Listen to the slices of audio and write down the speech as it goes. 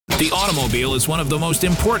The automobile is one of the most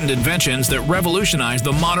important inventions that revolutionized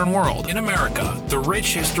the modern world. In America, the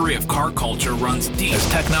rich history of car culture runs deep as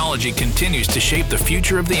technology continues to shape the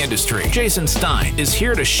future of the industry. Jason Stein is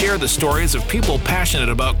here to share the stories of people passionate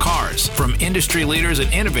about cars, from industry leaders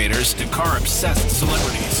and innovators to car-obsessed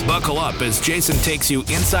celebrities. Buckle up as Jason takes you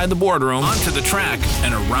inside the boardroom, onto the track,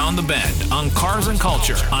 and around the bend on Cars and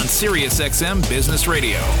Culture on SiriusXM Business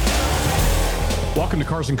Radio. Welcome to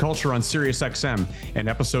Cars and Culture on SiriusXM and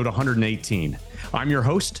episode 118. I'm your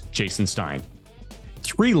host, Jason Stein.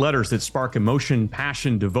 3 letters that spark emotion,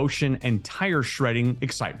 passion, devotion, and tire shredding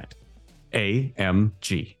excitement.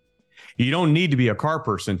 AMG. You don't need to be a car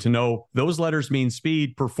person to know those letters mean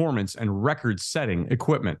speed, performance, and record-setting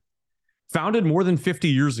equipment. Founded more than 50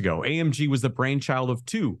 years ago, AMG was the brainchild of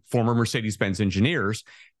 2 former Mercedes-Benz engineers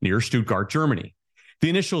near Stuttgart, Germany. The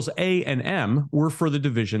initials A and M were for the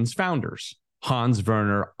division's founders, Hans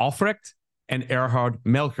Werner Albrecht and Erhard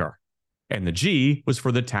Melcher, and the G was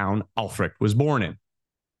for the town Albrecht was born in.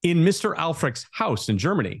 In Mr. Albrecht's house in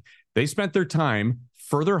Germany, they spent their time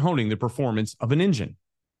further honing the performance of an engine.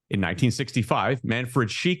 In 1965, Manfred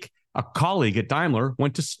Schiebe, a colleague at Daimler,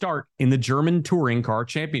 went to start in the German Touring Car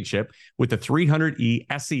Championship with the 300E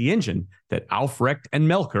SE engine that Albrecht and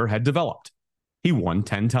Melcher had developed. He won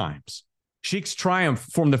 10 times. Schiebe's triumph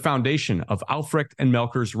formed the foundation of Albrecht and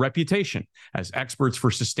Melcher's reputation as experts for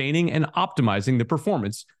sustaining and optimizing the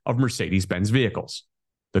performance of Mercedes-Benz vehicles.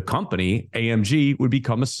 The company, AMG, would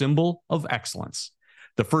become a symbol of excellence.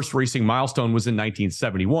 The first racing milestone was in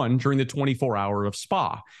 1971 during the 24-hour of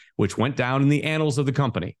Spa, which went down in the annals of the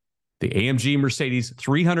company. The AMG Mercedes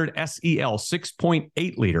 300 SEL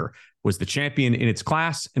 6.8-liter was the champion in its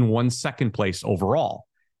class and won second place overall.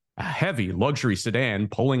 A heavy luxury sedan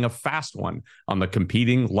pulling a fast one on the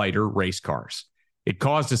competing lighter race cars. It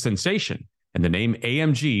caused a sensation, and the name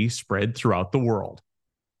AMG spread throughout the world.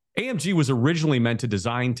 AMG was originally meant to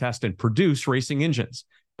design, test, and produce racing engines,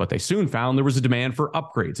 but they soon found there was a demand for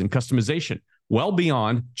upgrades and customization well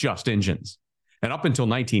beyond just engines. And up until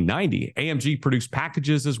 1990, AMG produced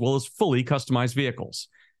packages as well as fully customized vehicles.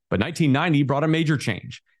 But 1990 brought a major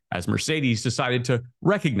change, as Mercedes decided to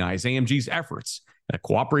recognize AMG's efforts. A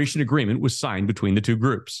cooperation agreement was signed between the 2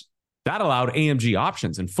 groups. That allowed AMG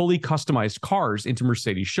options and fully customized cars into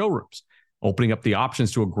Mercedes showrooms, opening up the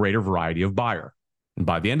options to a greater variety of buyer. And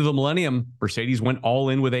by the end of the millennium, Mercedes went all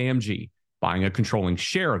in with AMG, buying a controlling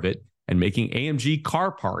share of it and making AMG car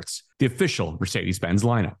parts the official Mercedes-Benz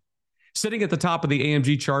lineup. Sitting at the top of the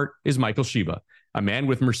AMG chart is Michael Schiebe, a man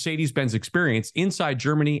with Mercedes-Benz experience inside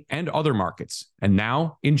Germany and other markets, and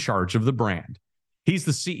now in charge of the brand. He's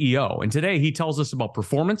the CEO, and today he tells us about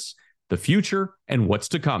performance, the future, and what's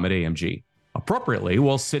to come at AMG, appropriately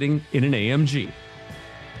while sitting in an AMG.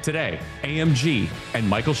 Today, AMG and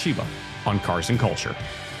Michael Schiebe on Cars and Culture.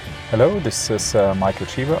 Hello, this is Michael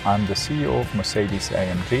Schiebe. I'm the CEO of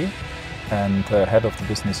Mercedes-AMG and head of the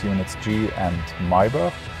business units G and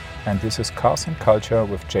Maybach, and this is Cars and Culture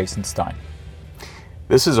with Jason Stein.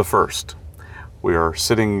 This is a first. We are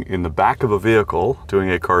sitting in the back of a vehicle doing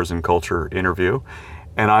a Cars and Culture interview,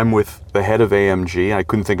 and I'm with the head of AMG. I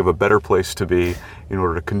couldn't think of a better place to be in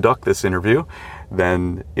order to conduct this interview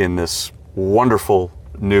than in this wonderful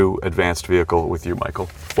new advanced vehicle with you, Michael.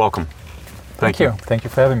 Welcome. Thank you. Thank you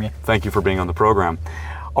for having me. Thank you for being on the program.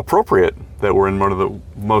 Appropriate that we're in one of the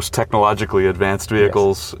most technologically advanced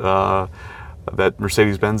vehicles that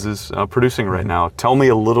Mercedes-Benz is producing right now. Tell me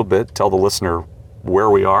a little bit, tell the listener where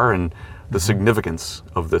we are and the significance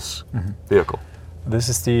of this vehicle. This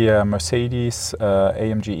is the Mercedes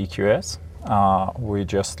AMG EQS. We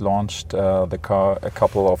just launched the car a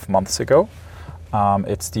couple of months ago.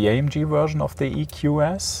 It's the AMG version of the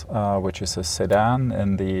EQS, which is a sedan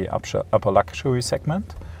in the upper luxury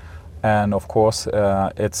segment. And of course,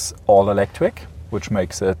 it's all electric, which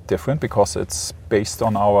makes it different because it's based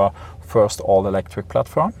on our first all-electric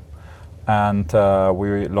platform. And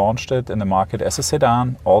we launched it in the market as a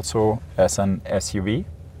sedan, also as an SUV,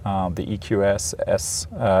 the EQS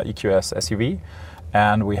SUV.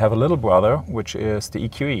 And we have a little brother, which is the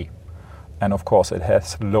EQE. And of course, it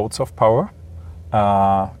has loads of power,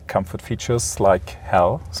 comfort features like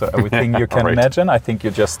hell. So everything you can imagine. I think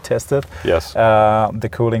you just tested the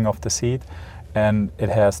cooling of the seat. And it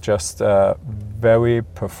has just very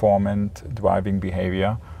performant driving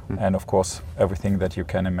behavior. And of course, everything that you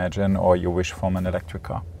can imagine or you wish from an electric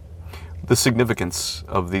car. The significance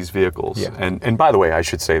of these vehicles, and by the way, I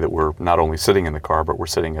should say that we're not only sitting in the car, but we're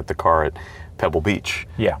sitting at the car at Pebble Beach,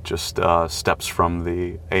 just steps from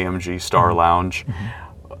the AMG Star Lounge.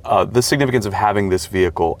 The significance of having this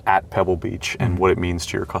vehicle at Pebble Beach and what it means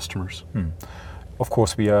to your customers. of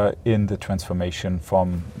course, we are in the transformation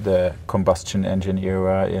from the combustion engine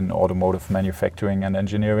era in automotive manufacturing and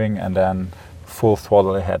engineering, and then full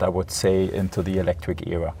throttle ahead, I would say, into the electric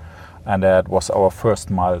era. And that was our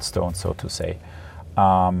first milestone, so to say.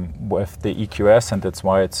 With the EQS, and that's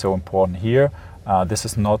why it's so important here, this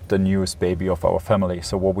is not the newest baby of our family.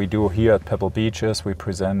 So what we do here at Pebble Beach is we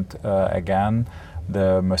present again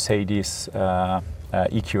the Mercedes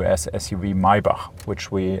EQS SUV Maybach,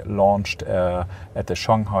 which we launched at the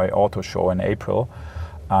Shanghai Auto Show in April.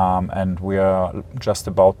 And we are just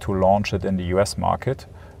about to launch it in the US market,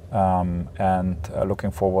 and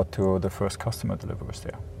looking forward to the first customer deliveries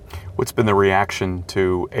there. What's been the reaction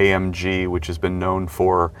to AMG, which has been known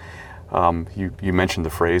for, you mentioned the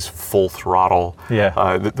phrase full throttle.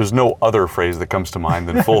 Yeah. There's no other phrase that comes to mind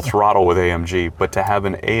than full throttle with AMG, but to have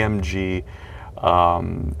an AMG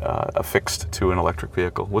affixed to an electric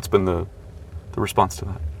vehicle, what's been the response to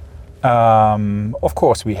that? Of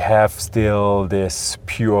course, we have still this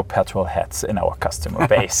pure petrol heads in our customer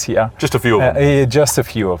base. Yeah, just a few of them. Just a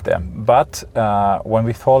few of them. But when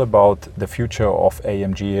we thought about the future of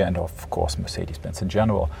AMG and of course Mercedes-Benz in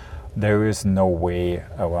general, there is no way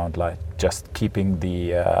around like just keeping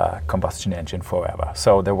the combustion engine forever.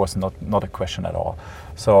 So there was not a question at all.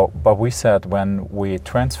 So, but we said when we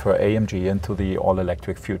transfer AMG into the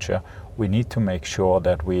all-electric future, we need to make sure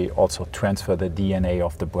that we also transfer the DNA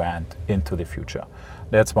of the brand into the future.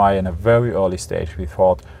 That's why in a very early stage we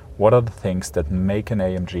thought, what are the things that make an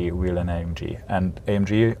AMG real an AMG? And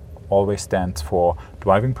AMG always stands for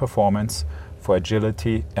driving performance, for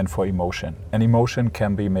agility, and for emotion. And emotion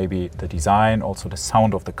can be maybe the design, also the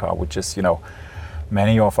sound of the car, which is,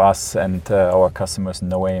 many of us and our customers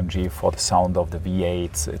know AMG for the sound of the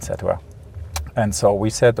V8s, etc. And so we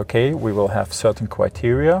said, okay, we will have certain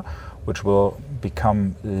criteria which will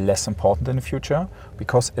become less important in the future,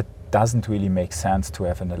 because it doesn't really make sense to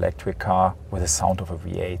have an electric car with the sound of a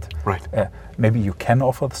V8. Right. Maybe you can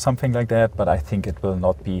offer something like that, but I think it will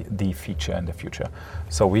not be the feature in the future.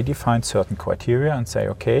 So we define certain criteria and say,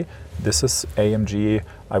 okay, this is AMG,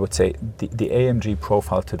 I would say the AMG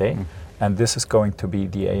profile today, and this is going to be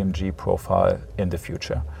the AMG profile in the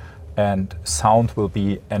future. And sound will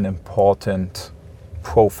be an important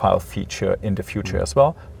profile feature in the future as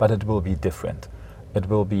well, but it will be different. It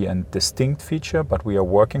will be a distinct feature, but we are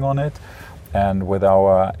working on it. And with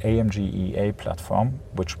our AMG EA platform,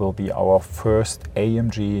 which will be our first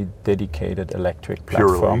AMG dedicated electric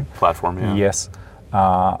platform. Purely platform, yeah. Yes.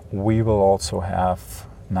 We will also have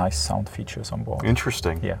nice sound features on board.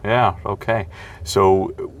 Interesting. Yeah. Yeah, okay.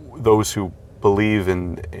 So those who believe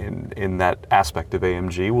in that aspect of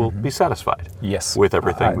AMG will be satisfied. Yes. With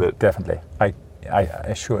everything that... Definitely. I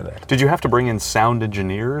assure that. Did you have to bring in sound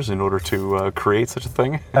engineers in order to create such a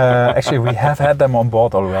thing? Actually, we have had them on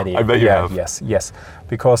board already. I bet you have. Yes.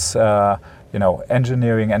 Because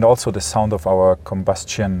engineering and also the sound of our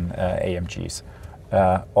combustion AMGs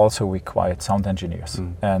also required sound engineers.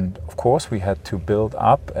 And of course, we had to build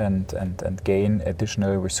up and gain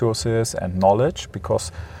additional resources and knowledge,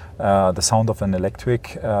 because the sound of an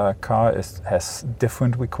electric car has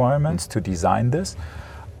different requirements to design this.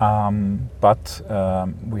 But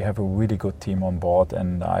we have a really good team on board,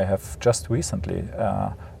 and I have just recently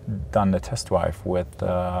done a test drive with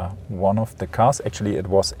one of the cars. Actually, it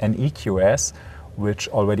was an EQS, which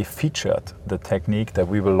already featured the technique that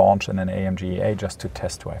we will launch in an AMG EA, just to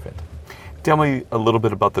test drive it. Tell me a little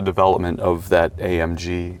bit about the development of that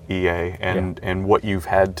AMG EA and what you've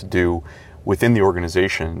had to do within the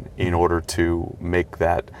organization in order to make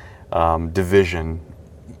that division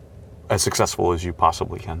as successful as you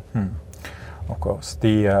possibly can. Of course,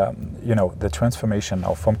 the transformation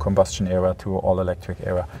now from combustion era to all electric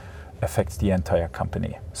era affects the entire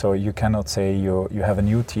company. So you cannot say you have a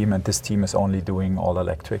new team and this team is only doing all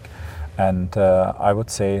electric. And I would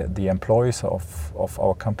say the employees of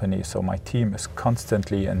our company, so my team, is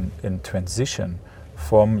constantly in transition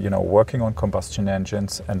from working on combustion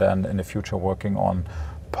engines and then in the future working on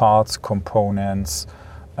parts, components,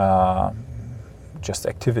 just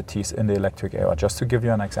activities in the electric era. Just to give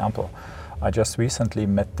you an example, I just recently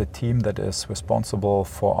met the team that is responsible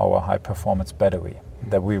for our high performance battery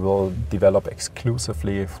that we will develop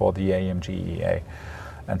exclusively for the AMG EA.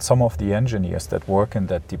 And some of the engineers that work in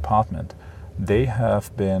that department, they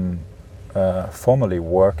have been formerly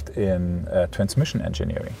worked in transmission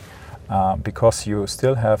engineering, because you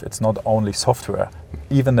still have, it's not only software,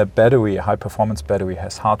 even a battery, a high performance battery,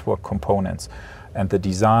 has hardware components. And the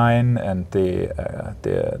design and the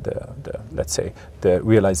let's say the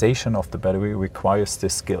realization of the battery requires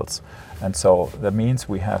these skills, and so that means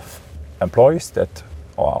we have employees that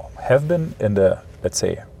have been in the, let's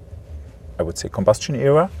say, I would say, combustion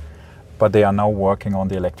era, but they are now working on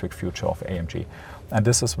the electric future of AMG. And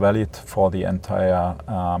this is valid for the entire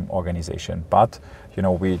organization. But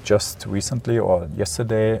we just recently or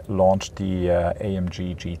yesterday launched the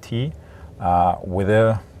AMG GT with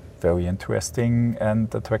a very interesting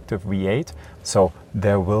and attractive V8. So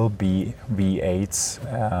there will be V8s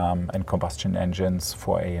and combustion engines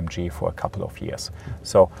for AMG for a couple of years.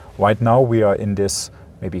 So right now we are in this,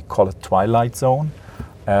 maybe call it twilight zone.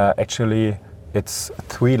 Actually, it's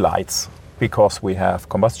 3 lights because we have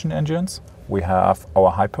combustion engines, we have our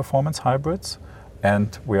high-performance hybrids,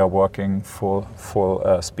 and we are working full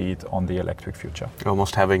speed on the electric future.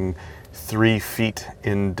 Almost having 3 feet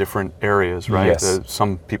in different areas, right? Yes.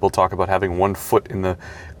 Some people talk about having 1 foot in the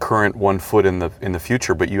current, 1 foot in the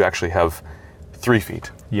future, but you actually have 3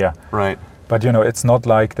 feet. Yeah. Right. But it's not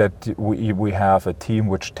like that we have a team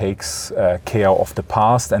which takes care of the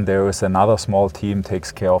past and there is another small team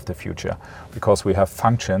takes care of the future. Because we have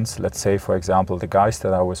functions, let's say for example, the guys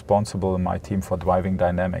that are responsible in my team for driving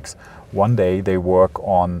dynamics, one day they work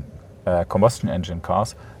on combustion engine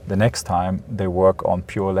cars, the next time they work on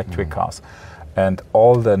pure electric cars. And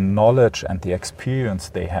all the knowledge and the experience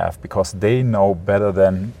they have, because they know better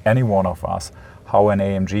than any one of us how an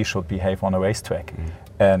AMG should behave on a racetrack.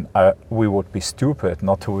 And we would be stupid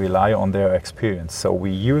not to rely on their experience. So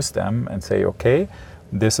we use them and say, okay,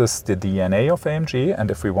 this is the DNA of AMG,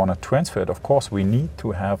 and if we want to transfer it, of course, we need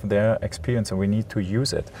to have their experience and we need to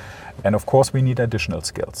use it. And of course, we need additional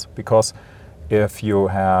skills, because if you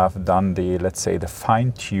have done the, let's say, the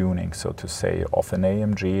fine-tuning, so to say, of an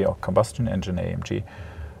AMG or combustion engine AMG,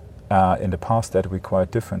 in the past that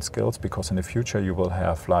required different skills, because in the future you will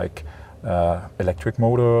have like electric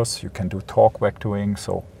motors, you can do torque vectoring,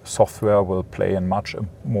 so software will play a much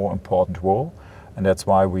more important role. And that's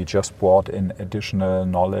why we just brought in additional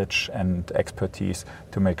knowledge and expertise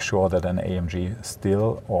to make sure that an AMG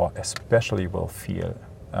still or especially will feel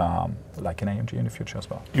like an AMG in the future as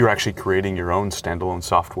well. You're actually creating your own standalone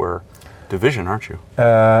software division, aren't you?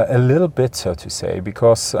 A little bit, so to say,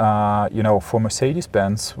 because for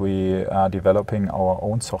Mercedes-Benz we are developing our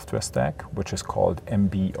own software stack, which is called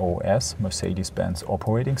MBOS, Mercedes-Benz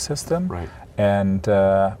Operating System. Right. And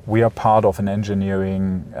we are part of an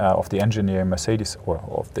engineering of the engineering Mercedes, or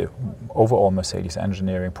of the overall Mercedes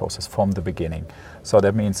engineering process from the beginning. So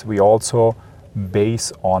that means we also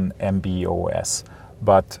base on MBOS.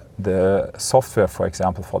 But the software, for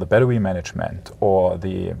example, for the battery management or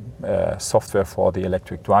the software for the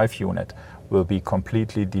electric drive unit will be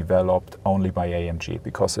completely developed only by AMG,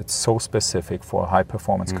 because it's so specific for a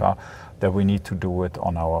high-performance car that we need to do it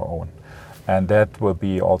on our own. And that will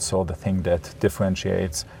be also the thing that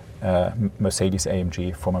differentiates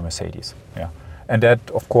Mercedes-AMG from a Mercedes. Yeah. And that,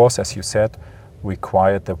 of course, as you said,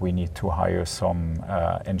 required that we need to hire some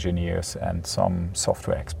engineers and some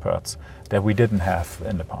software experts that we didn't have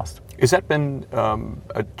in the past. Has that been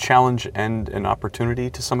a challenge and an opportunity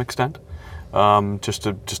to some extent? Just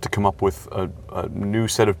to come up with a new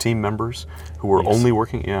set of team members who are only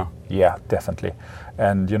working? Yeah, definitely.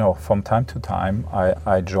 And from time to time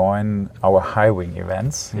I join our hiring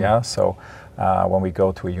events. So when we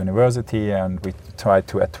go to a university and we try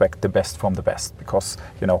to attract the best from the best, because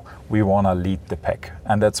we want to lead the pack.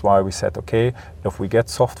 And that's why we said, okay, if we get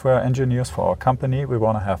software engineers for our company, we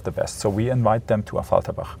want to have the best. So we invite them to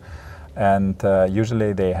Affalterbach. And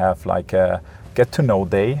usually they have like a get-to-know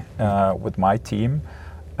day with my team.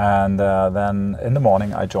 And then in the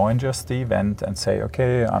morning I join just the event and say,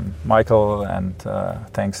 okay, I'm Michael, and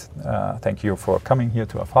thank you for coming here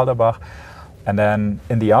to Affalterbach. And then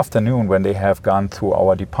in the afternoon, when they have gone through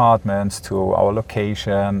our departments, to our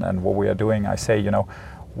location and what we are doing, I say,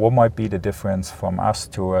 what might be the difference from us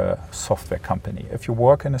to a software company? If you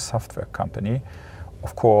work in a software company,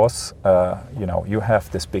 of course, you have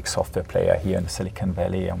this big software player here in Silicon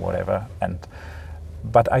Valley and whatever.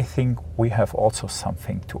 But I think we have also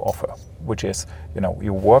something to offer, which is,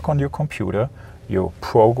 you work on your computer, you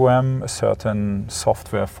program a certain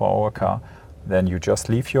software for our car, then you just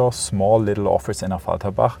leave your small little office in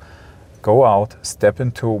Affalterbach, go out, step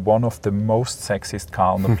into one of the most sexiest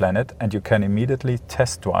cars on the planet, and you can immediately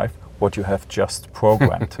test drive what you have just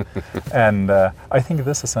programmed. And I think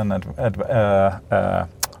this is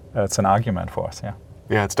it's an argument for us,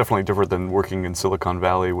 Yeah, it's definitely different than working in Silicon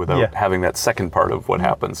Valley without having that second part of what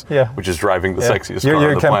happens, which is driving the sexiest car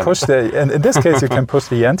on the planet. Push and in this case, you can push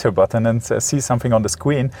the enter button and see something on the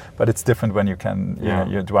screen, but it's different when you can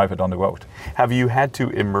you drive it on the road. Have you had to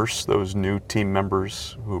immerse those new team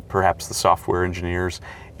members, who perhaps the software engineers,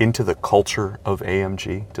 into the culture of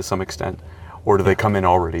AMG to some extent? Or do they come in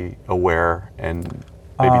already aware and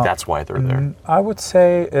Maybe that's why they're there. I would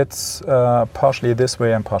say it's partially this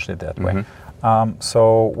way and partially that way.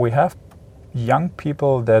 So we have young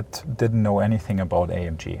people that didn't know anything about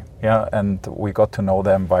AMG, and we got to know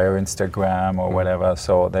them via Instagram or whatever.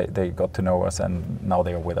 So they got to know us, and now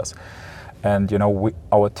they are with us. And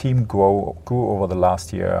our team grew over the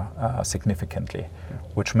last year significantly,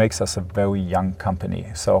 which makes us a very young company.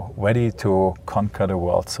 So ready to conquer the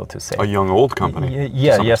world, so to say. A young old company.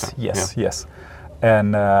 Yes.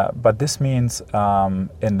 And but this means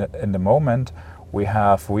in the moment we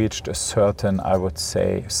have reached a certain, I would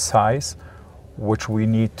say, size, which we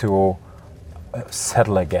need to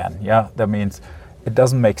settle again. That means it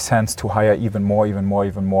doesn't make sense to hire even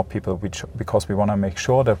more people, because we want to make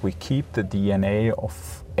sure that we keep the DNA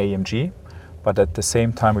of AMG, but at the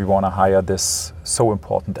same time we want to hire this so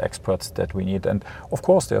important experts that we need. And of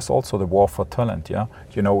course there's also the war for talent.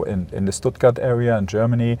 In the Stuttgart area in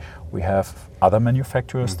Germany, we have other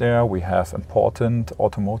manufacturers there, we have important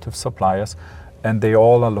automotive suppliers, and they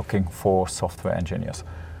all are looking for software engineers.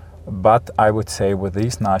 But I would say with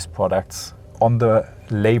these nice products on the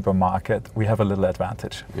labor market, we have a little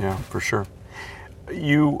advantage. Yeah, for sure.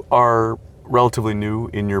 You are relatively new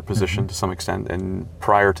in your position to some extent, and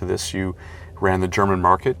prior to this you ran the German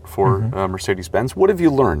market for Mercedes-Benz. What have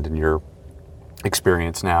you learned in your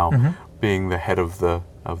experience now being the head of the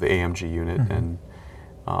AMG unit and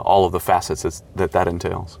all of the facets that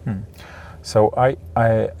entails? So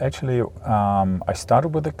I actually I started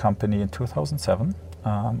with the company in 2007.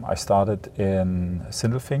 I started in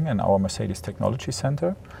Sindelfingen in our Mercedes Technology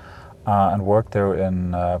Center and worked there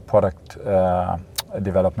in product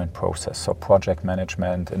development process, so project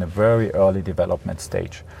management in a very early development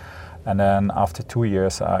stage. And then after 2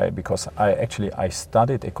 years, because I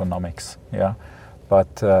studied economics,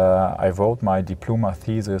 but I wrote my diploma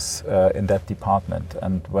thesis in that department.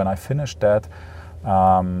 And when I finished that,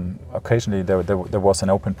 occasionally there was an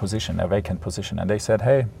open position, a vacant position, and they said,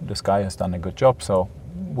 hey, this guy has done a good job, so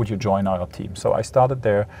would you join our team? So I started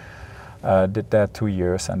there, did that 2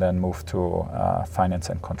 years, and then moved to finance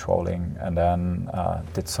and controlling, and then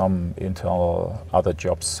did some internal other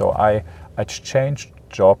jobs. So I changed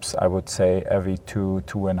jobs, I would say, every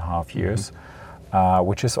 2.5 years,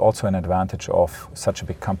 which is also an advantage of such a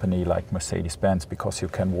big company like Mercedes-Benz, because you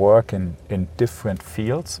can work in different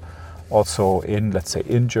fields, also in, let's say,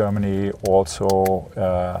 in Germany, also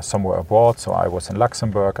somewhere abroad. So I was in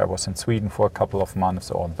Luxembourg, I was in Sweden for a couple of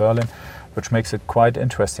months, or in Berlin, which makes it quite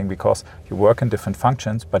interesting because you work in different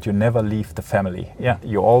functions, but you never leave the family.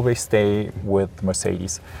 You always stay with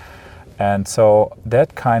Mercedes. And so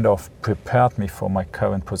that kind of prepared me for my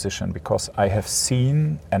current position, because I have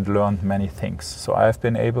seen and learned many things. So I have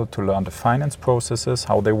been able to learn the finance processes,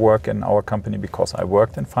 how they work in our company, because I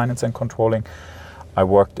worked in finance and controlling. I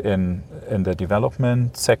worked in the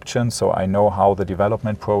development section, so I know how the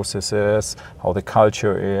development process is, how the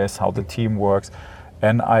culture is, how the team works.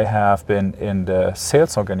 And I have been in the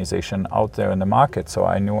sales organization out there in the market, so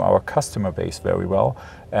I knew our customer base very well,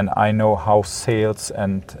 and I know how sales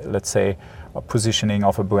and, let's say, positioning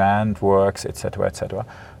of a brand works, etc., etc.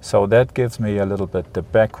 So that gives me a little bit the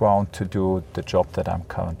background to do the job that I'm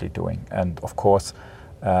currently doing. And of course,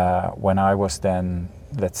 when I was then,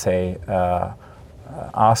 let's say,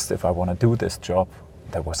 asked if I want to do this job,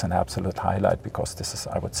 that was an absolute highlight, because this is,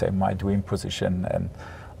 I would say, my dream position, and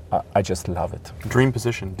I just love it. Dream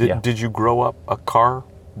position. Did you grow up a car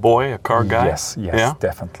boy, a car guy? Yes,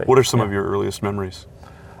 definitely. What are some of your earliest memories?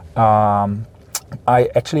 I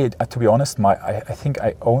actually, to be honest, I think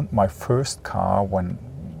I owned my first car when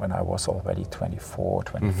I was already 24,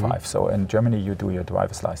 25. So in Germany, you do your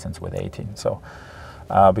driver's license with 18. So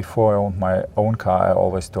before I owned my own car, I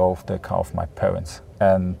always drove the car of my parents,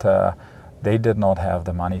 and they did not have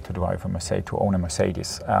the money to drive a Mercedes, to own a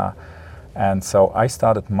Mercedes. And so I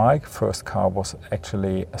started, my first car was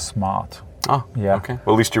actually a Smart. Oh, okay.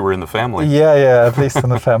 Well, at least you were in the family. Yeah, at least in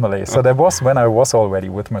the family. So that was when I was already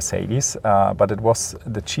with Mercedes, but it was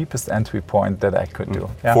the cheapest entry point that I could do.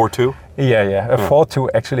 4.2? Yeah, a 4.2,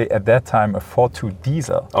 actually at that time a 4.2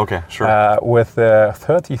 diesel. Okay, sure. With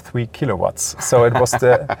 33 kilowatts. So it was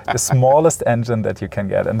the smallest engine that you can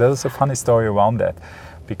get. And there's a funny story around that,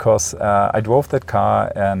 because I drove that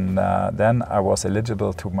car, and then I was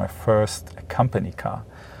eligible to my first company car,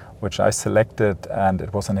 which I selected, and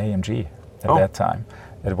it was an AMG at that time.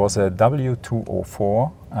 It was a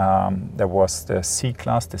W204. There was the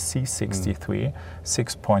C-Class, the C63,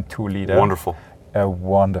 6.2 liter. Wonderful. A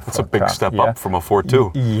wonderful That's a big car. step up from a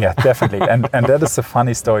 4.2. Yeah, definitely. and that is a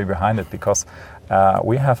funny story behind it, because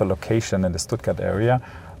we have a location in the Stuttgart area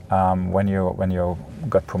when you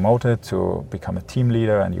got promoted to become a team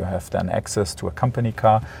leader and you have then access to a company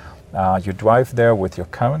car, you drive there with your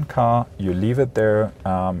current car, you leave it there,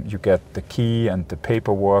 you get the key and the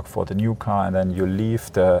paperwork for the new car, and then you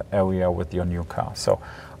leave the area with your new car. So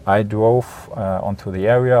I drove onto the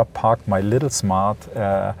area, parked my little Smart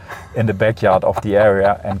in the backyard of the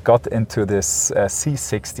area, and got into this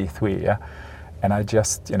C63. Yeah? And I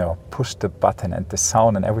just, pushed the button, and the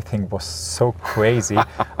sound and everything was so crazy.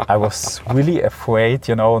 I was really afraid,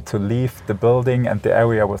 to leave the building and the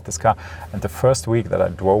area with this car. And the first week that I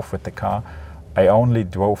drove with the car, I only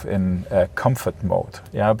drove in comfort mode,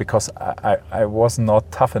 because I was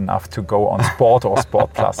not tough enough to go on Sport or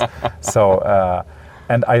Sport Plus. So.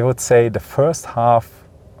 And I would say the first half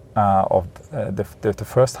of the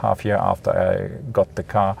first half year after I got the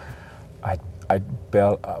car, I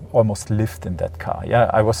almost lived in that car. Yeah,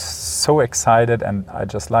 I was so excited and I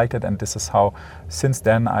just liked it. And this is how, since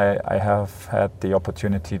then, I have had the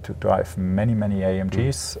opportunity to drive many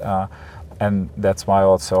AMGs, and that's why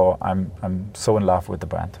also I'm so in love with the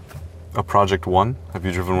brand. A Project One? Have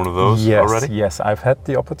you driven one of those already? Yes, I've had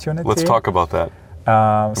the opportunity. Let's talk about that.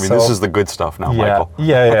 This is the good stuff now, Michael.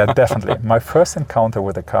 Yeah, definitely. My first encounter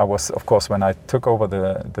with the car was, of course, when I took over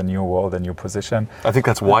the new role, the new position. I think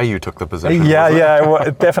that's why you took the position.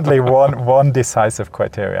 Definitely one decisive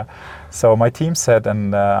criteria. So my team said,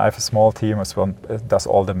 and I have a small team as well, does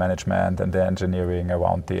all the management and the engineering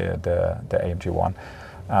around the AMG One.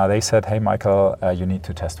 They said, hey, Michael, you need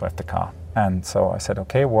to test drive the car. And so I said,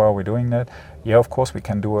 okay, where are we doing that? Yeah, of course, we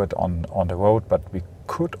can do it on the road, but we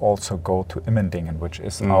could also go to Immendingen, which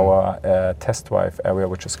is our test drive area,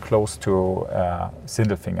 which is close to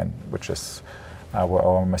Sindelfingen, which is where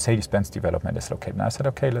our Mercedes-Benz development is located. And I said,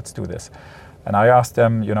 okay, let's do this. And I asked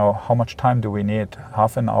them, how much time do we need?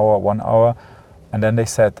 Half an hour, 1 hour? And then they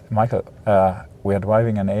said, Michael, we are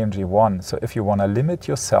driving an AMG One, so if you want to limit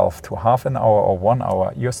yourself to half an hour or 1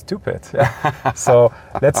 hour, you're stupid. So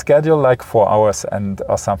let's schedule like 4 hours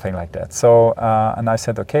or something like that. So and I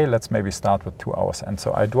said, okay, let's maybe start with 2 hours. And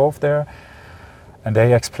so I drove there, and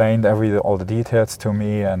they explained all the details to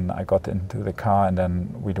me, and I got into the car, and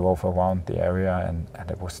then we drove around the area, and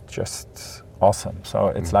it was just awesome. So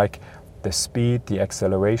it's like the speed, the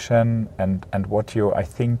acceleration, and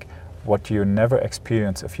what you never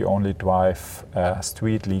experience if you only drive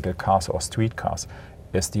street legal cars or street cars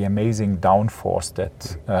is the amazing downforce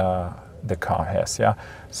that the car has. Yeah,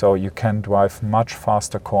 so you can drive much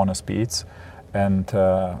faster corner speeds, and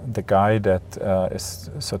the guy that is,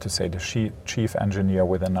 so to say, the chief engineer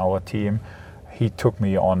within our team, he took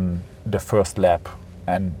me on the first lap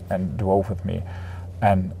and drove with me.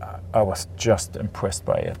 And I was just impressed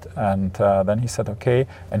by it. And then he said, okay,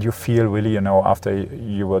 and you feel really, after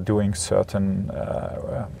you were doing certain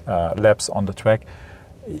laps on the track,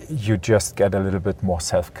 you just get a little bit more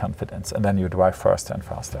self-confidence, and then you drive faster and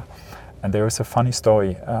faster. And there is a funny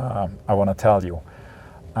story I want to tell you.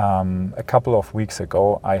 A couple of weeks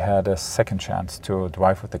ago, I had a second chance to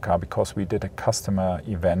drive with the car because we did a customer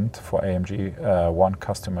event for AMG One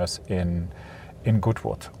customers in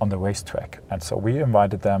Goodwood on the racetrack. And so we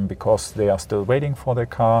invited them because they are still waiting for their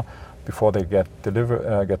car before they get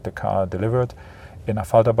the car delivered in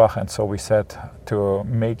Affalterbach. And so we said, to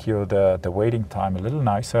make you the waiting time a little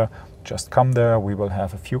nicer, just come there, we will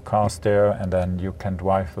have a few cars there, and then you can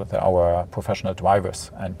drive with our professional drivers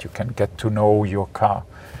and you can get to know your car.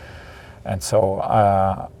 And so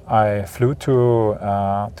I flew to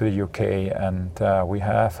the UK, and we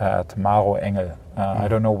have had Maro Engel. I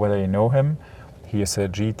don't know whether you know him. He is a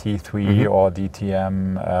GT3 or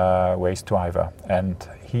DTM race driver, and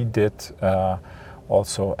he did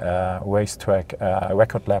also a racetrack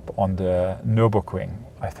record lap on the Nürburgring.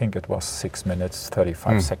 I think it was 6 minutes,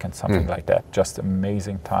 35 seconds, something like that. Just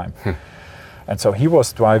amazing time. And so he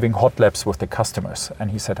was driving hot laps with the customers,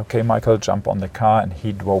 and he said, okay, Michael, jump on the car, and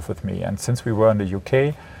he drove with me. And since we were in the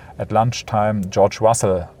UK, at lunchtime, George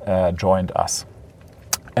Russell joined us.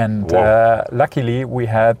 And luckily, we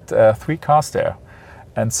had 3 cars there.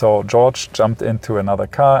 And so George jumped into another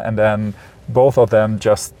car, and then both of them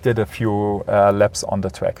just did a few laps on the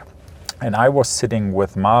track. And I was sitting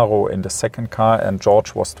with Maro in the second car, and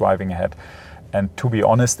George was driving ahead. And to be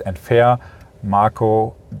honest and fair,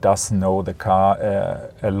 Marco does know the car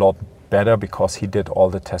a lot better because he did all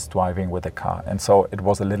the test driving with the car. And so it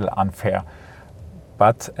was a little unfair.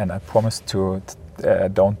 But, and I promised to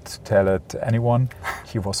don't tell it to anyone,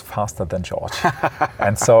 he was faster than George.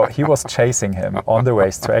 And so he was chasing him on the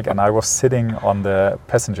racetrack, and I was sitting on the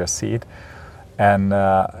passenger seat. And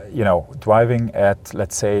driving at,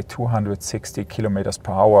 let's say, 260 kilometers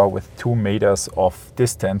per hour with 2 meters of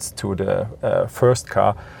distance to the first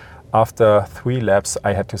car, after 3 laps,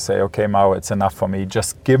 I had to say, okay, Mauro, it's enough for me.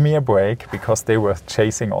 Just give me a break, because they were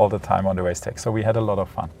chasing all the time on the racetrack. So we had a lot of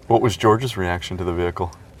fun. What was George's reaction to the vehicle?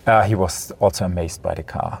 He was also amazed by the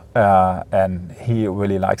car. And he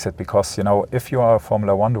really likes it because, if you are a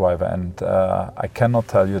Formula One driver, and I cannot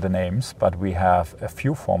tell you the names, but we have a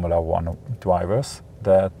few Formula One drivers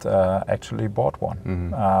that actually bought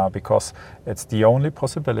one. Because it's the only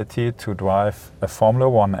possibility to drive a Formula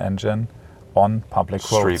One engine on public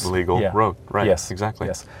roads. Street legal road, right? Yes, exactly.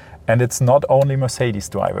 Yes, and it's not only Mercedes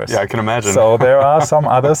drivers. Yeah, I can imagine. So there are some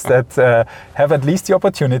others that have at least the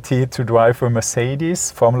opportunity to drive a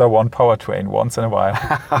Mercedes Formula One powertrain once in a while.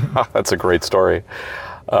 That's a great story.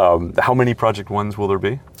 How many Project Ones will there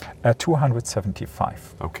be?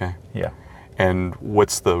 275. Okay. Yeah. And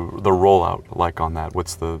what's the rollout like on that?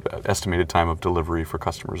 What's the estimated time of delivery for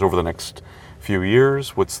customers over the next few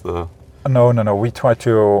years? What's the... No. We try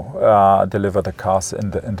to deliver the cars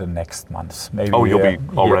in the next months. Maybe. Oh, you'll be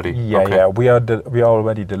already. Yeah. Okay. Yeah. We are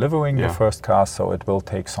already delivering the first car, so it will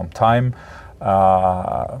take some time,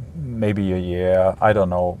 maybe a year. I don't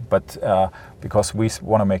know, but because we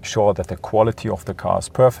want to make sure that the quality of the car is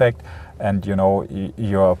perfect, and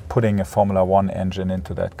you're putting a Formula One engine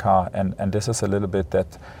into that car, and this is a little bit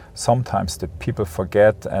that sometimes the people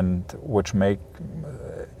forget, and which make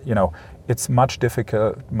it's much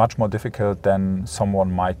more difficult than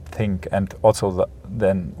someone might think, and also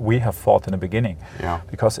than we have thought in the beginning. Yeah.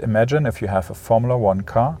 Because imagine if you have a Formula One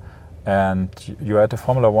car and you're at a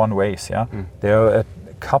Formula One race. Yeah, there are a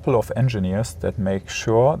couple of engineers that make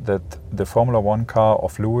sure that the Formula One car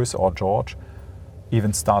of Lewis or George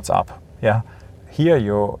even starts up. Yeah, here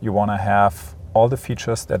you want to have all the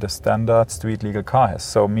features that a standard street legal car has.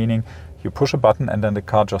 So meaning you push a button and then the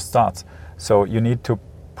car just starts. So you need to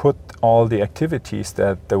put all the activities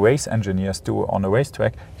that the race engineers do on a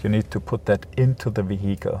racetrack, you need to put that into the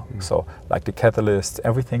vehicle. So like the catalyst,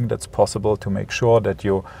 everything that's possible to make sure that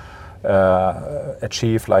you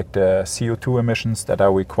achieve like the CO2 emissions that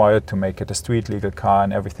are required to make it a street legal car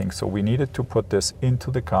and everything. So we needed to put this into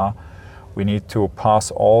the car. We need to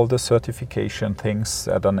pass all the certification things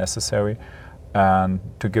that are necessary, and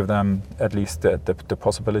to give them at least the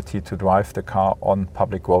possibility to drive the car on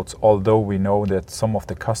public roads, although we know that some of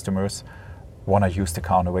the customers want to use the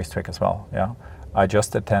car on the racetrack as well. Yeah, I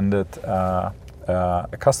just attended a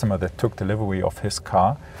customer that took delivery of his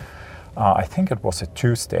car. I think it was a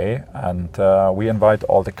Tuesday, and we invite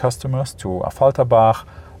all the customers to Affalterbach.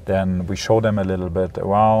 Then we show them a little bit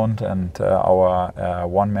around, and our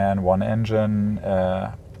one-man, one-engine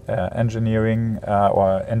engineering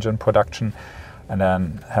or engine production, and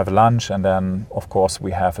then have lunch, and then of course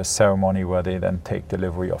we have a ceremony where they then take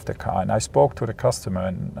delivery of the car. And I spoke to the customer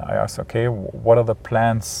and I asked, okay, what are the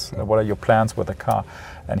plans? What are your plans with the car?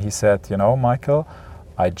 And he said, Michael,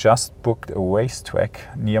 I just booked a racetrack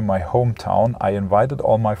near my hometown. I invited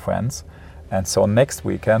all my friends, and so next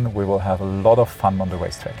weekend we will have a lot of fun on the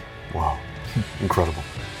racetrack. Wow, incredible.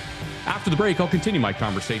 After the break, I'll continue my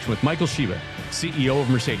conversation with Michael Schiebe, CEO of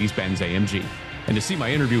Mercedes-AMG. And to see my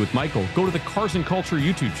interview with Michael, go to the Cars and Culture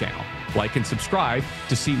YouTube channel. Like and subscribe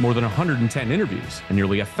to see more than 110 interviews and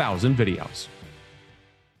nearly 1,000 videos.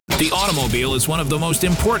 The automobile is one of the most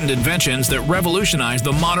important inventions that revolutionized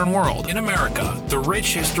the modern world. In America, the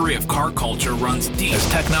rich history of car culture runs deep as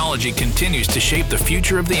technology continues to shape the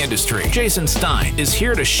future of the industry. Jason Stein is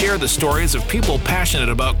here to share the stories of people passionate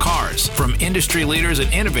about cars, from industry leaders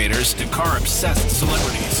and innovators to car-obsessed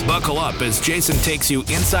celebrities. Buckle up as Jason takes you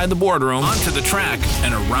inside the boardroom, onto the track,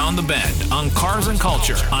 and around the bend on Cars and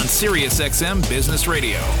Culture on SiriusXM Business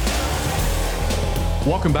Radio.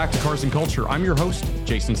 Welcome back to Cars and Culture. I'm your host,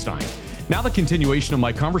 Jason Stein. Now the continuation of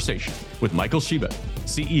my conversation with Michael Schiebe,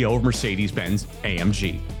 CEO of Mercedes-Benz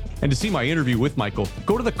AMG. And to see my interview with Michael,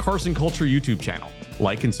 go to the Cars and Culture YouTube channel.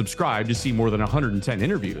 Like and subscribe to see more than 110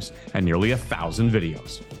 interviews and nearly 1,000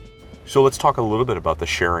 videos. So let's talk a little bit about the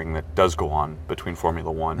sharing that does go on between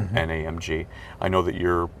Formula One and AMG. I know that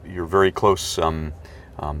you're very close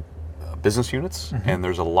business units, and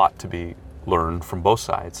there's a lot to be learned from both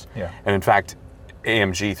sides. Yeah. And in fact,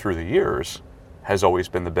 AMG through the years has always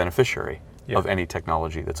been the beneficiary of any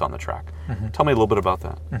technology that's on the track. Tell me a little bit about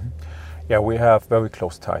that. Yeah, we have very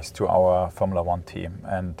close ties to our Formula One team,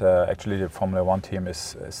 and actually the Formula One team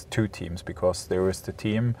is 2 teams, because there is the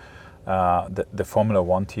team, the Formula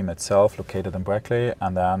One team itself located in Brackley,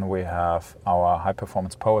 and then we have our high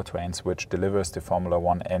performance powertrains, which delivers the Formula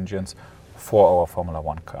One engines for our Formula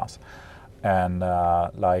One cars. And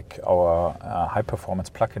like our high-performance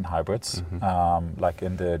plug-in hybrids, like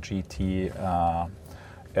in the GT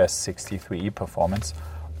S63E performance,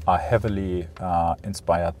 are heavily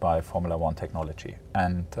inspired by Formula One technology.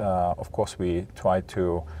 And of course, we try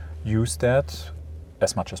to use that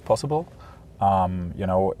as much as possible.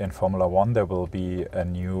 In Formula One, there will be a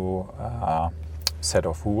new set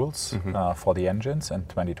of rules for the engines in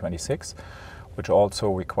 2026, which also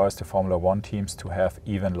requires the Formula One teams to have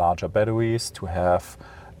even larger batteries, to have,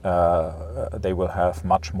 they will have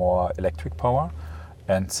much more electric power.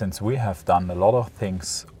 And since we have done a lot of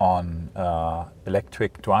things on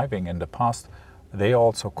electric driving in the past, they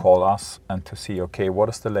also call us and to see, okay, what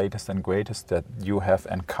is the latest and greatest that you have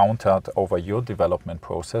encountered over your development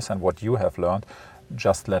process and what you have learned,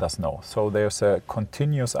 just let us know. So there's a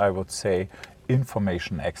continuous, I would say,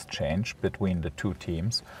 information exchange between the two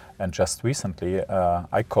teams. And just recently,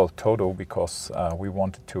 I called Toto because we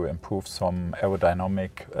wanted to improve some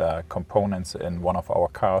aerodynamic components in one of our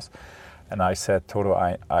cars. And I said, Toto,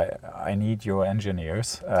 I need your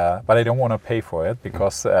engineers, but I don't want to pay for it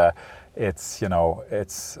because he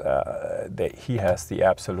has the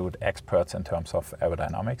absolute experts in terms of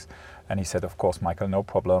aerodynamics. And he said, of course, Michael, no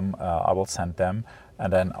problem. I will send them.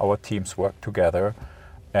 And then our teams work together.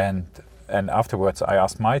 And afterwards, I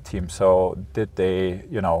asked my team, so did they,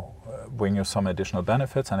 bring you some additional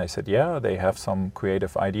benefits? And they said, yeah, they have some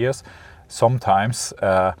creative ideas. Sometimes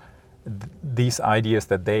these ideas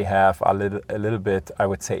that they have are a little bit, I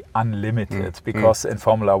would say, unlimited, because in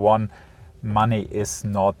Formula One, money is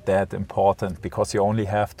not that important because you only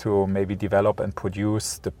have to maybe develop and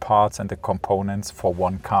produce the parts and the components for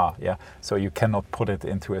one car. Yeah, so you cannot put it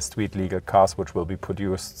into a street legal cars which will be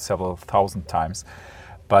produced several thousand times.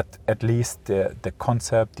 But at least the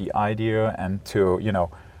concept, the idea, and to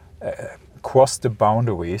cross the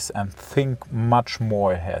boundaries and think much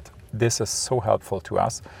more ahead. This is so helpful to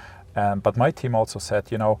us. But my team also said,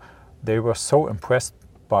 they were so impressed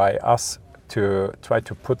by us to try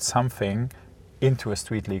to put something into a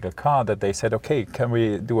street legal car that they said, okay, can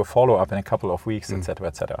we do a follow-up in a couple of weeks, etc.,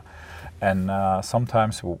 etc. And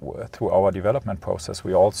sometimes through our development process,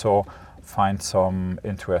 we also find some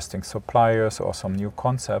interesting suppliers or some new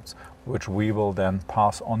concepts, which we will then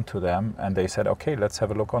pass on to them. And they said, okay, let's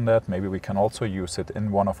have a look on that. Maybe we can also use it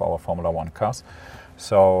in one of our Formula One cars.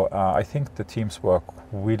 So I think the teams work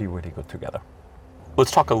really, really good together.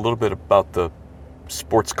 Let's talk a little bit about the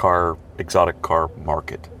sports car, exotic car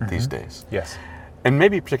market these days. Yes. And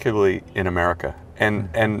maybe particularly in America.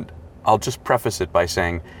 And I'll just preface it by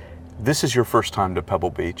saying, this is your first time to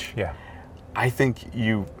Pebble Beach. Yeah. I think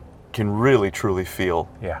you can really, truly feel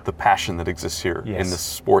the passion that exists here in the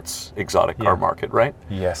sports exotic car market, right?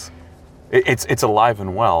 Yes. It's alive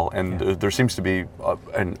and well, and there seems to be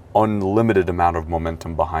an unlimited amount of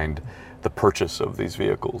momentum behind the purchase of these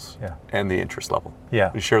vehicles and the interest level.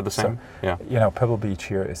 Yeah. You share the same? So, Pebble Beach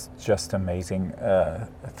here is just amazing.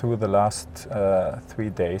 Through the last 3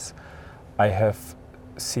 days, I have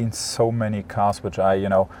seen so many cars which I,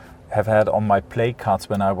 have had on my play cards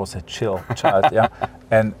when I was a child.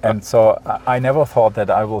 And so I never thought that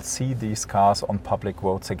I will see these cars on public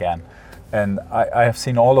roads again. And I have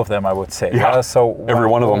seen all of them, I would say. So every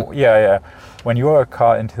one of them. Yeah. When you're a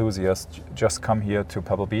car enthusiast, just come here to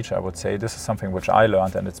Pebble Beach, I would say. This is something which I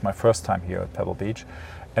learned, and it's my first time here at Pebble Beach.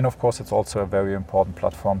 And of course, it's also a very important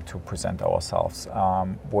platform to present ourselves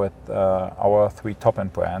with our 3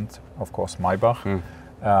 top-end brands, of course, Maybach.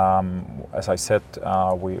 As I said,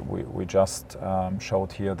 we just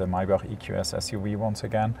showed here the Maybach EQS SUV once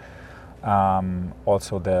again.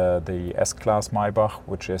 Also the S-Class Maybach,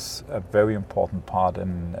 which is a very important part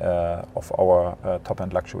of our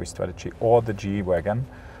top-end luxury strategy, or the G-Wagon.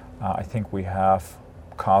 I think we have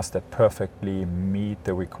cars that perfectly meet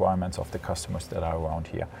the requirements of the customers that are around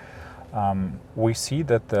here. We see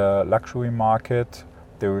that the luxury market,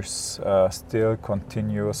 there is still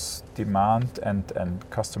continuous demand and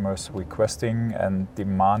customers requesting and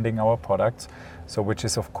demanding our products. So which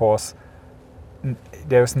is, of course,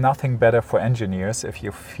 there's nothing better for engineers if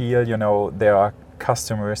you feel, there are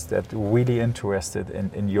customers that are really interested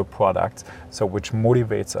in your products. So which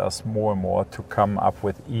motivates us more and more to come up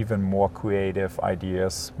with even more creative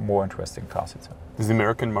ideas, more interesting cars, etc. The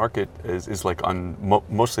American market is like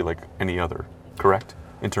mostly like any other, correct?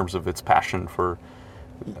 In terms of its passion for...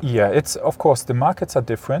 Yeah, it's, of course, the markets are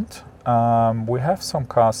different. We have some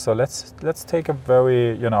cars, so let's take a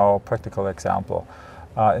very, practical example.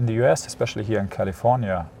 In the US, especially here in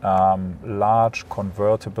California, large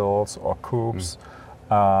convertibles or coupes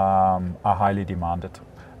are highly demanded.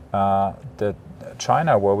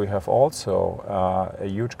 China, where we have also a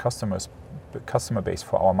huge customer customer base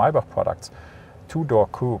for our Maybach products, two-door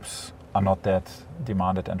coupes are not that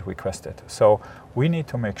demanded and requested. So we need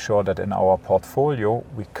to make sure that in our portfolio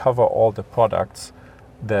we cover all the products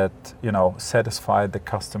that satisfy the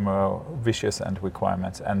customer wishes and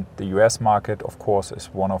requirements. And the US market, of course, is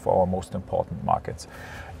one of our most important markets.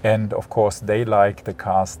 And of course, they like the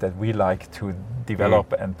cars that we like to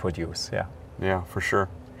develop and produce. Yeah. Yeah, for sure.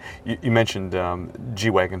 You mentioned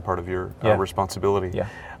G-Wagon, part of your responsibility. Yeah.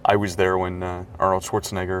 I was there when Arnold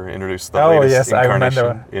Schwarzenegger introduced the latest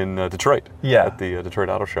incarnation in Detroit at the Detroit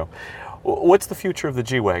Auto Show. What's the future of the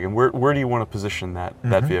G-Wagon? Where do you want to position that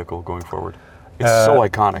vehicle going forward? It's so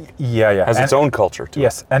iconic. Yeah. Has its own culture too.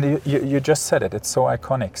 Yes, and you just said it. It's so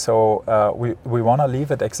iconic. So we want to leave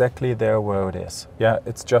it exactly there where it is. Yeah,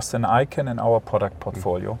 it's just an icon in our product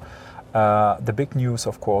portfolio. The big news,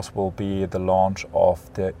 of course, will be the launch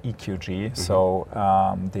of the EQG, so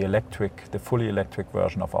the fully electric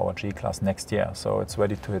version of our G-Class next year. So it's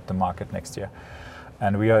ready to hit the market next year.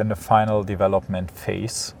 And we are in the final development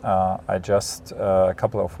phase. I just, a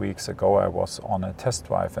couple of weeks ago, I was on a test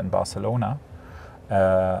drive in Barcelona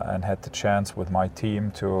and had the chance with my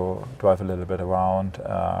team to drive a little bit around.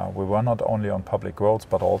 We were not only on public roads,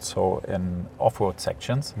 but also in off-road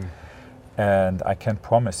sections. And I can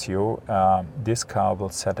promise you, this car will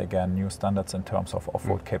set again new standards in terms of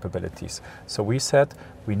off-road capabilities. So we said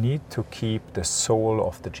we need to keep the soul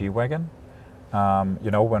of the G-Wagon.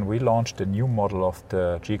 When we launched the new model of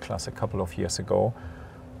the G-Class a couple of years ago,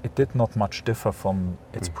 it did not much differ from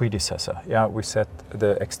its predecessor. Yeah, we said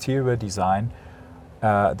the exterior design,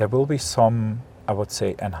 there will be some, I would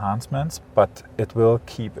say, enhancements, but it will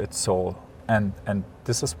keep its soul. And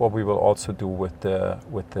this is what we will also do with the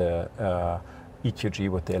EQG,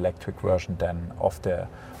 with the electric version then of the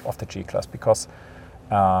G-Class, because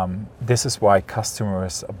this is why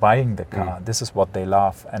customers are buying the car. This is what they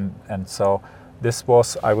love, and so this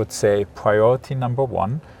was, I would say, priority number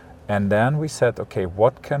one. And then we said, okay,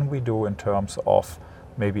 what can we do in terms of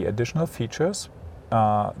maybe additional features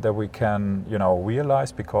that we can,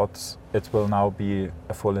 realize, because it will now be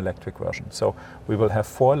a full electric version. So we will have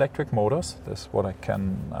 4 electric motors. This is what I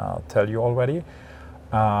can tell you already.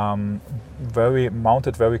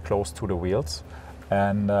 Mounted very close to the wheels.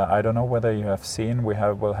 And I don't know whether you have seen,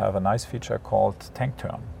 we'll have a nice feature called tank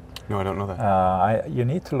turn. No, I don't know that. You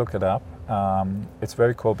need to look it up. It's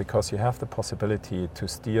very cool because you have the possibility to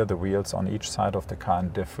steer the wheels on each side of the car in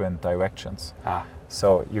different directions.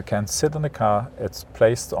 So you can sit in the car, it's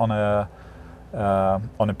placed on a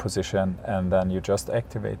position, and then you just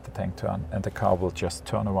activate the tank turn and the car will just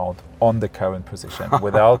turn around on the current position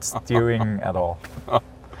without steering at all.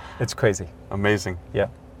 It's crazy. Amazing. Yeah.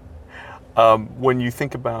 When you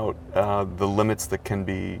think about the limits that can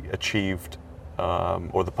be achieved,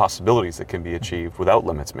 or the possibilities that can be achieved without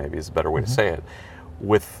limits, maybe is a better way to say it,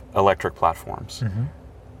 with electric platforms,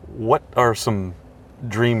 what are some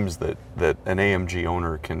dreams that an AMG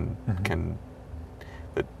owner can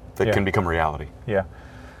become reality? Yeah.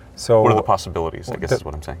 So what are the possibilities, I guess is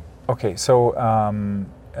what I'm saying. Okay, so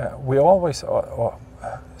we always,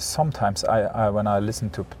 sometimes when I listen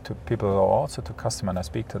to people or also to customers and I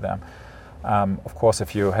speak to them, of course,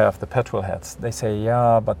 if you have the petrol heads, they say,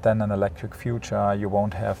 yeah, but then an electric future, you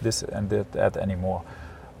won't have this and that anymore.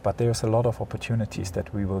 But there's a lot of opportunities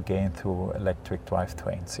that we will gain through electric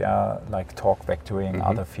drivetrains, like torque vectoring,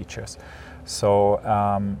 other features. So,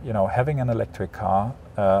 having an electric car,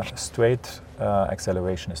 straight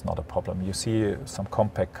acceleration is not a problem. You see some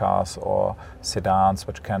compact cars or sedans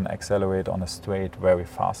which can accelerate on a straight very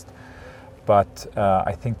fast. But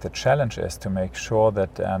I think the challenge is to make sure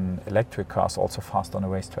that an electric car is also fast on a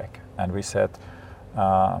racetrack. And we said,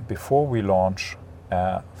 before we launch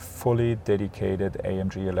a fully dedicated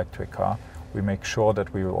AMG electric car, we make sure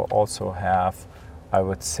that we will also have, I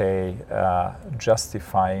would say,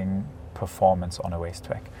 justifying performance on a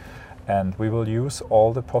racetrack. And we will use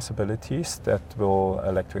all the possibilities that will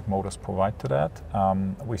electric motors provide to that.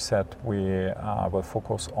 We said we will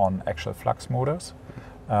focus on axial flux motors.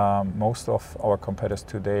 Most of our competitors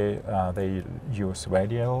today, they use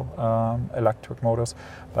radial electric motors,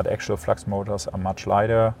 but axial flux motors are much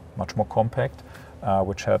lighter, much more compact,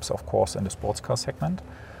 which helps, of course, in the sports car segment.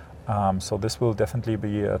 So this will definitely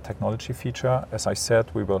be a technology feature. As I said,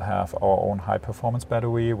 we will have our own high-performance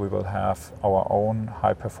battery. We will have our own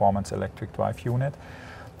high-performance electric drive unit.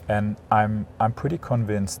 And I'm pretty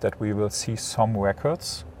convinced that we will see some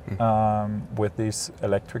records with these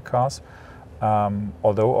electric cars.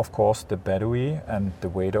 Although, of course, the battery and the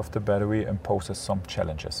weight of the battery imposes some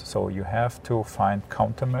challenges. So you have to find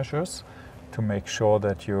countermeasures to make sure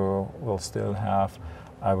that you will still have,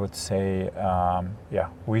 I would say,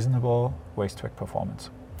 reasonable race track performance.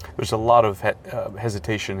 There's a lot of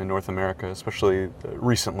hesitation in North America, especially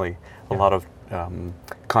recently, a lot of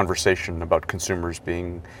conversation about consumers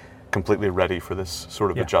being completely ready for this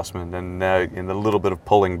sort of adjustment and a little bit of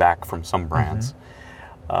pulling back from some brands.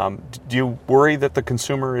 Do you worry that the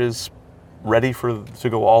consumer is ready to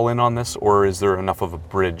go all in on this, or is there enough of a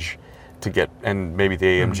bridge to get, and maybe the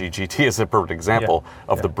AMG GT is a perfect example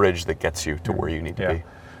of the bridge that gets you to where you need to be?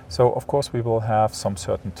 So of course we will have some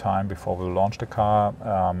certain time before we launch the car.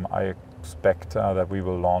 I expect that we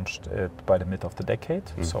will launch it by the mid of the decade,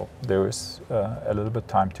 so there is a little bit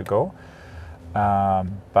time to go.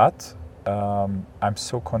 But I'm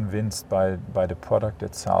so convinced by the product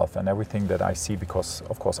itself and everything that I see, because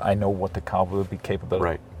of course I know what the car will be capable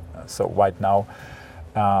of. So right now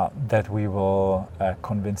that we will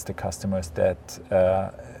convince the customers that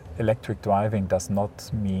electric driving does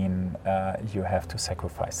not mean you have to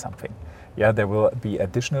sacrifice something. Yeah, there will be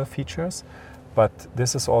additional features, but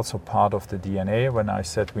this is also part of the DNA. When I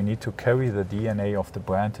said we need to carry the DNA of the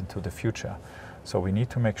brand into the future, so we need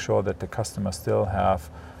to make sure that the customers still have,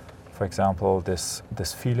 for example, this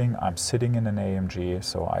feeling, I'm sitting in an AMG,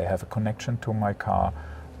 so I have a connection to my car,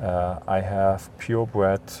 I have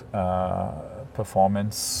purebred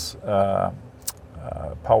performance,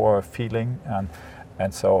 power feeling,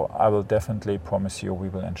 and so I will definitely promise you we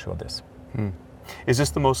will ensure this. Is this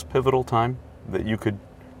the most pivotal time that you could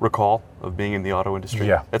recall of being in the auto industry?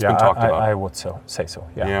 That's been talked about. I would say so.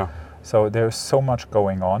 So there's so much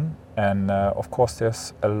going on, and of course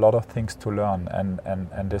there's a lot of things to learn,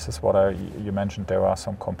 and this is what you mentioned. There are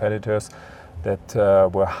some competitors that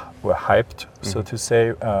were hyped, so to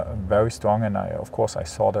say, very strong, and of course I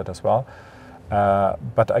saw that as well.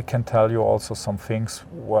 But I can tell you also some things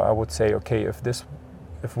where I would say, okay,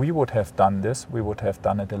 if we would have done this, we would have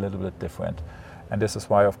done it a little bit different. And this is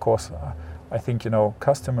why, of course, I think,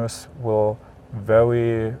 customers will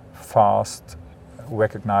very fast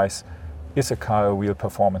recognize, is a car a real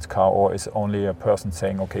performance car, or is only a person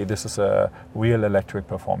saying, okay, this is a real electric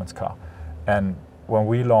performance car. And when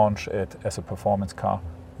we launch it as a performance car,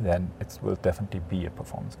 then it will definitely be a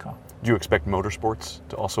performance car. Do you expect motorsports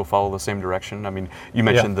to also follow the same direction? I mean, you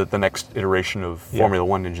mentioned that the next iteration of Formula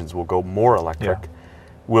One engines will go more electric.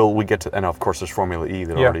 Will we get to, and of course there's Formula E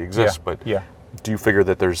that already exists, but do you figure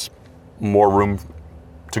that there's more room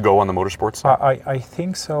to go on the motorsports side? I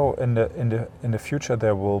think so. In the future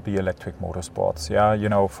there will be electric motorsports.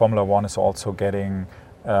 Formula One is also getting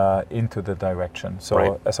into the direction.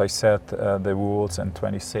 So as I said, the rules in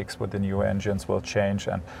 26 with the new engines will change,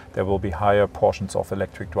 and there will be higher portions of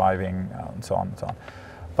electric driving and so on and so on.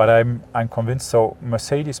 But I'm convinced. So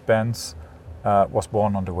Mercedes-Benz was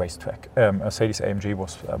born on the racetrack. Mercedes-AMG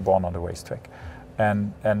was born on the racetrack,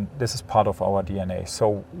 and this is part of our DNA.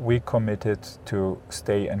 So we committed to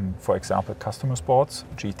stay in, for example, customer sports,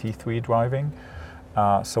 GT3 driving.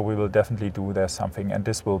 So we will definitely do there something, and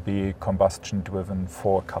this will be combustion driven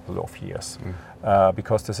for a couple of years,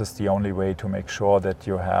 because this is the only way to make sure that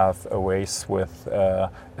you have a race with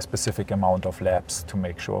a specific amount of laps to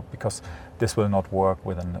make sure, because this will not work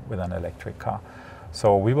with an electric car.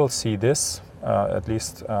 So we will see this, at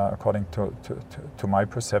least according to my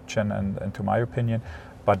perception and to my opinion.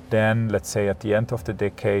 But then, let's say at the end of the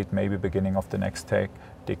decade, maybe beginning of the next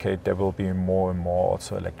decade, there will be more and more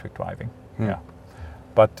also electric driving.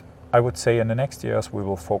 But I would say in the next years we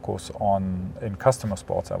will focus on, in customer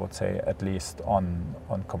sports, I would say at least on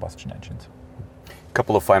combustion engines. A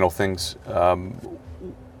couple of final things.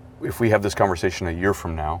 If we have this conversation a year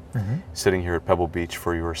from now, sitting here at Pebble Beach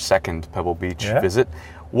for your second Pebble Beach visit,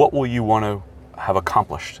 what will you want to have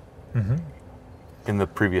accomplished in the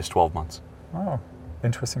previous 12 months? Oh,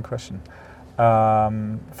 interesting question.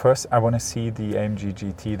 First, I want to see the AMG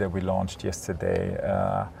GT that we launched yesterday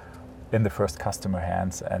in the first customer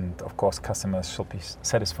hands, and of course customers should be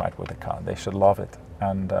satisfied with the car. They should love it,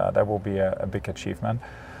 and that will be a big achievement.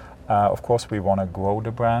 Of course we want to grow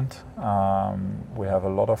the brand. We have a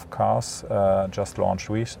lot of cars just launched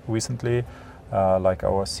recently, like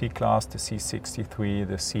our C-Class, the C63,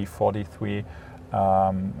 the C43.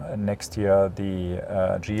 Next year the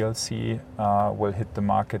GLC will hit the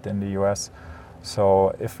market in the US.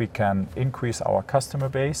 So if we can increase our customer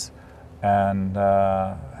base and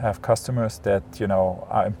have customers that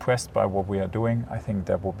are impressed by what we are doing, I think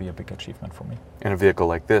that will be a big achievement for me. And a vehicle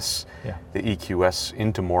like this, the EQS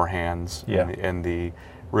into more hands, and the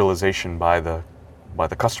realization by the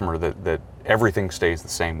customer that everything stays the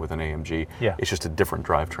same with an AMG. It's just a different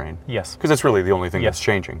drivetrain. Yes. Because that's really the only thing that's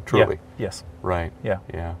changing, truly. Yes. Right.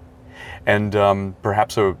 Yeah. and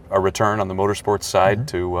perhaps a return on the motorsports side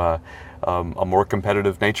to a more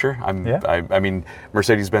competitive nature. I mean,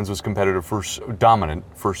 Mercedes-Benz was competitive dominant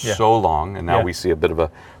for so long, and now we see a bit of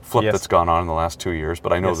a flip that's gone on in the last 2 years.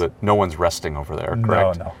 But I know that no one's resting over there,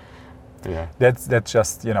 correct? No. Yeah. That's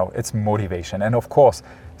just, it's motivation, and of course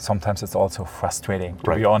sometimes it's also frustrating,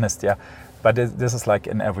 to be honest. But this is like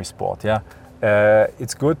in every sport.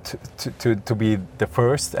 It's good to be the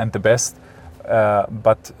first and the best,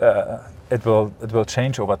 but it will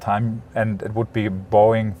change over time, and it would be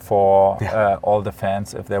boring for all the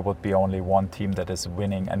fans if there would be only one team that is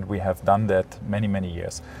winning, and we have done that many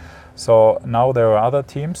years. So now there are other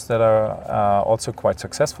teams that are also quite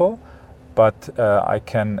successful, but I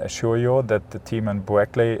can assure you that the team in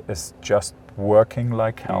Brackley is just working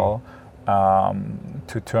like hell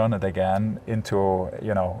to turn it again into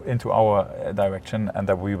our direction, and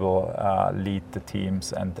that we will lead the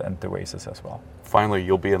teams and the races as well. Finally,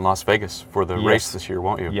 you'll be in Las Vegas for the race this year,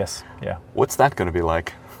 won't you? Yes, yeah. What's that going to be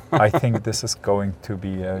like? I think this is going to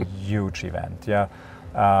be a huge event,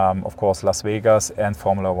 Of course, Las Vegas and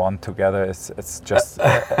Formula One together, it's just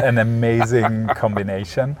an amazing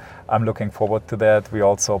combination. I'm looking forward to that. We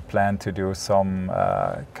also plan to do some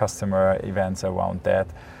customer events around that.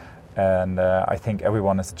 And I think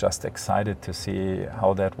everyone is just excited to see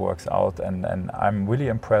how that works out. And I'm really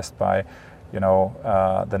impressed by,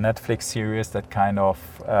 the Netflix series that kind of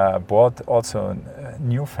brought also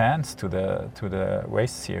new fans to the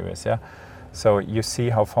race series, So you see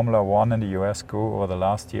how Formula One in the US grew over the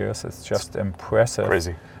last years. It's just impressive.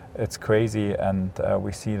 Crazy. It's crazy, and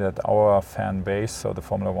we see that our fan base, so the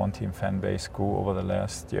Formula One team fan base, grew over the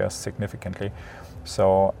last years significantly.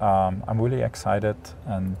 So I'm really excited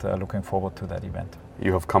and looking forward to that event.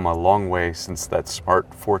 You have come a long way since that smart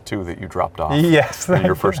 4.2 that you dropped off. Yes. In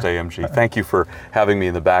your first AMG. Thank you for having me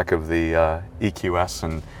in the back of the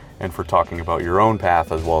EQS and for talking about your own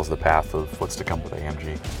path as well as the path of what's to come with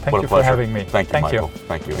AMG. Thank you for having me. Thank you, Michael.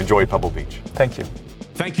 Thank you. Enjoy Pebble Beach. Thank you.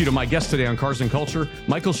 Thank you to my guest today on Cars and Culture,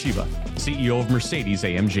 Michael Schiebe, CEO of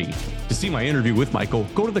Mercedes-AMG. To see my interview with Michael,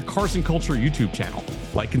 go to the Cars and Culture YouTube channel.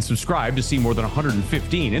 Like and subscribe to see more than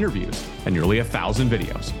 115 interviews and nearly 1,000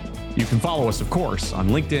 videos. You can follow us, of course, on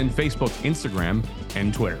LinkedIn, Facebook, Instagram,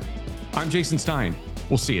 and Twitter. I'm Jason Stein.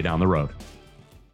 We'll see you down the road.